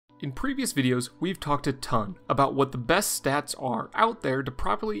In previous videos, we've talked a ton about what the best stats are out there to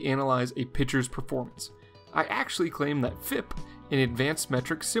properly analyze a pitcher's performance. I actually claim that FIP, an advanced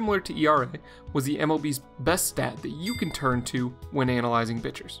metric similar to ERA, was the MLB's best stat that you can turn to when analyzing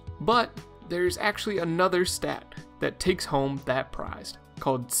pitchers. But there's actually another stat that takes home that prize,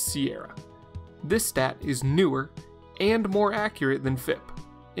 called SIERA. This stat is newer and more accurate than FIP,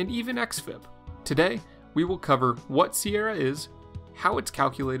 and even xFIP. Today, we will cover what SIERA is, how it's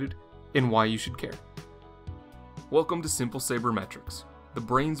calculated, and why you should care. Welcome to Simple Sabermetrics, the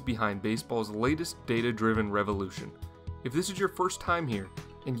brains behind baseball's latest data-driven revolution. If this is your first time here,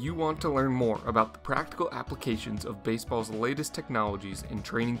 and you want to learn more about the practical applications of baseball's latest technologies and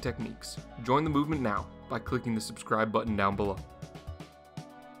training techniques, join the movement now by clicking the subscribe button down below.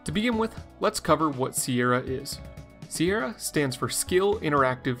 To begin with, let's cover what SIERA is. SIERA stands for Skill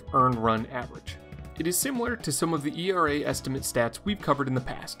Interactive Earned Run Average. It is similar to some of the ERA estimate stats we've covered in the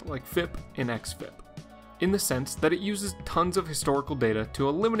past, like FIP and xFIP, in the sense that it uses tons of historical data to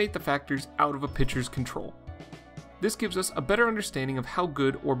eliminate the factors out of a pitcher's control. This gives us a better understanding of how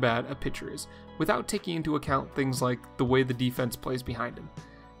good or bad a pitcher is, without taking into account things like the way the defense plays behind him.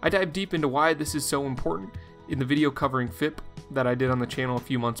 I dive deep into why this is so important in the video covering FIP that I did on the channel a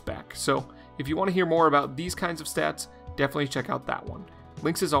few months back, so if you want to hear more about these kinds of stats, definitely check out that one.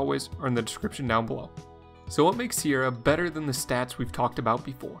 Links, as always, are in the description down below. So what makes SIERA better than the stats we've talked about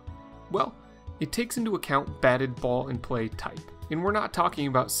before? Well, it takes into account batted ball and play type. And we're not talking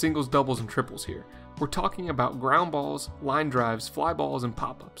about singles, doubles, and triples here. We're talking about ground balls, line drives, fly balls, and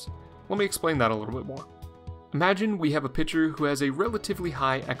pop-ups. Let me explain that a little bit more. Imagine we have a pitcher who has a relatively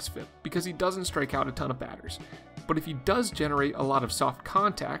high xFIP because he doesn't strike out a ton of batters. But if he does generate a lot of soft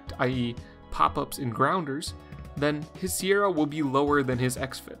contact, i.e. pop-ups and grounders, then his SIERA will be lower than his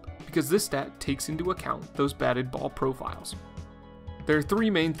xFIP, because this stat takes into account those batted ball profiles. There are three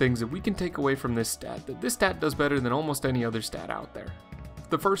main things that we can take away from this stat that this stat does better than almost any other stat out there.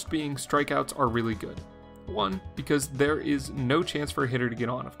 The first being strikeouts are really good. One, because there is no chance for a hitter to get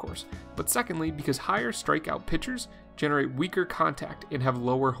on, of course, but secondly, because higher strikeout pitchers generate weaker contact and have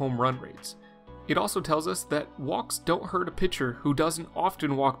lower home run rates. It also tells us that walks don't hurt a pitcher who doesn't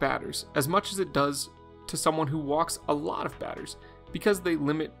often walk batters as much as it does to someone who walks a lot of batters, because they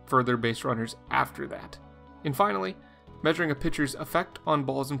limit further base runners after that. And finally, measuring a pitcher's effect on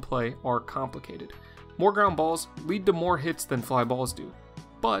balls in play are complicated. More ground balls lead to more hits than fly balls do,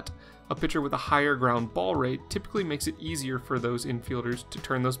 but a pitcher with a higher ground ball rate typically makes it easier for those infielders to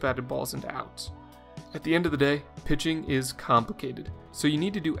turn those batted balls into outs. At the end of the day, pitching is complicated, so you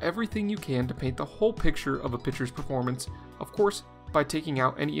need to do everything you can to paint the whole picture of a pitcher's performance, of course, by taking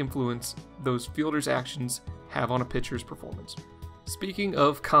out any influence those fielders' actions have on a pitcher's performance. Speaking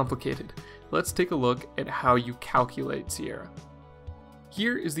of complicated, let's take a look at how you calculate SIERA.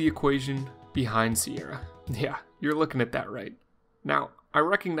 Here is the equation behind SIERA. Yeah, you're looking at that right. Now, I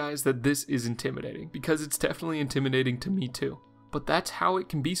recognize that this is intimidating, because it's definitely intimidating to me too, but that's how it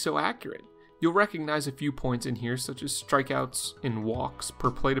can be so accurate. You'll recognize a few points in here, such as strikeouts and walks per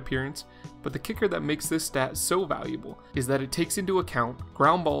plate appearance, but the kicker that makes this stat so valuable is that it takes into account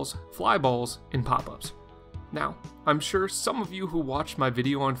ground balls, fly balls, and pop-ups. Now, I'm sure some of you who watched my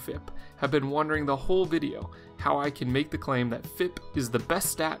video on FIP have been wondering the whole video how I can make the claim that FIP is the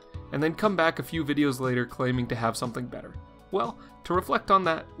best stat and then come back a few videos later claiming to have something better. Well, to reflect on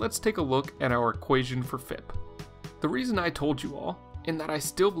that, let's take a look at our equation for FIP. The reason I told you all, and that I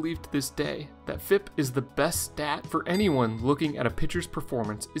still believe to this day, that FIP is the best stat for anyone looking at a pitcher's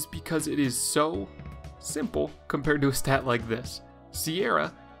performance is because it is so simple compared to a stat like this.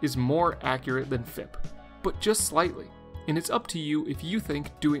 SIERA is more accurate than FIP, but just slightly, and it's up to you if you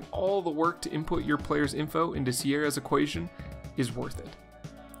think doing all the work to input your player's info into SIERA's equation is worth it.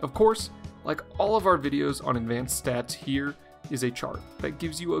 Of course, like all of our videos on advanced stats, here is a chart that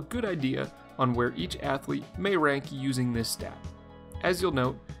gives you a good idea on where each athlete may rank using this stat. As you'll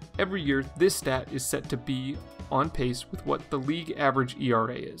note, every year this stat is set to be on pace with what the league average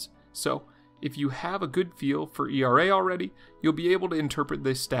ERA is. So, if you have a good feel for ERA already, you'll be able to interpret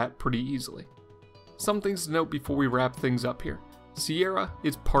this stat pretty easily. Some things to note before we wrap things up here. SIERA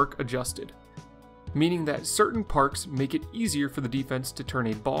is park adjusted, meaning that certain parks make it easier for the defense to turn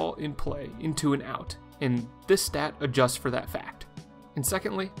a ball in play into an out, and this stat adjusts for that fact. And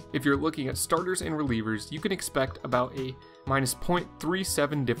secondly, if you're looking at starters and relievers, you can expect about a minus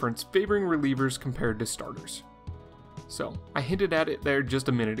 0.37 difference favoring relievers compared to starters. So, I hinted at it there just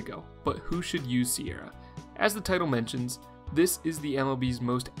a minute ago, but who should use SIERA? As the title mentions, this is the MLB's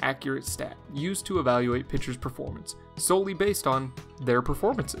most accurate stat used to evaluate pitchers' performance, solely based on their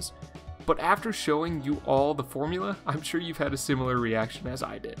performances. But after showing you all the formula, I'm sure you've had a similar reaction as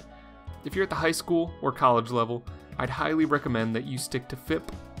I did. If you're at the high school or college level, I'd highly recommend that you stick to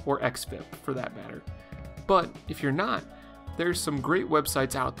FIP or XFIP for that matter. But if you're not, there's some great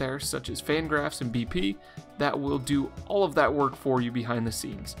websites out there such as Fangraphs and BP that will do all of that work for you behind the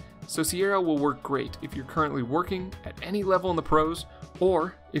scenes. So SIERA will work great if you're currently working at any level in the pros,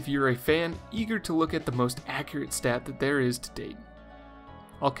 or if you're a fan eager to look at the most accurate stat that there is to date.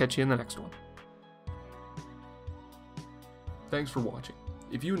 I'll catch you in the next one. Thanks for watching.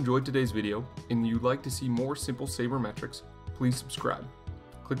 If you enjoyed today's video and you'd like to see more simple sabermetrics, please subscribe.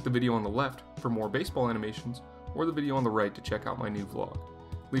 Click the video on the left for more baseball animations, or the video on the right to check out my new vlog.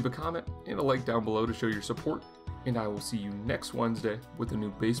 Leave a comment and a like down below to show your support, and I will see you next Wednesday with a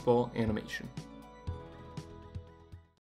new baseball animation.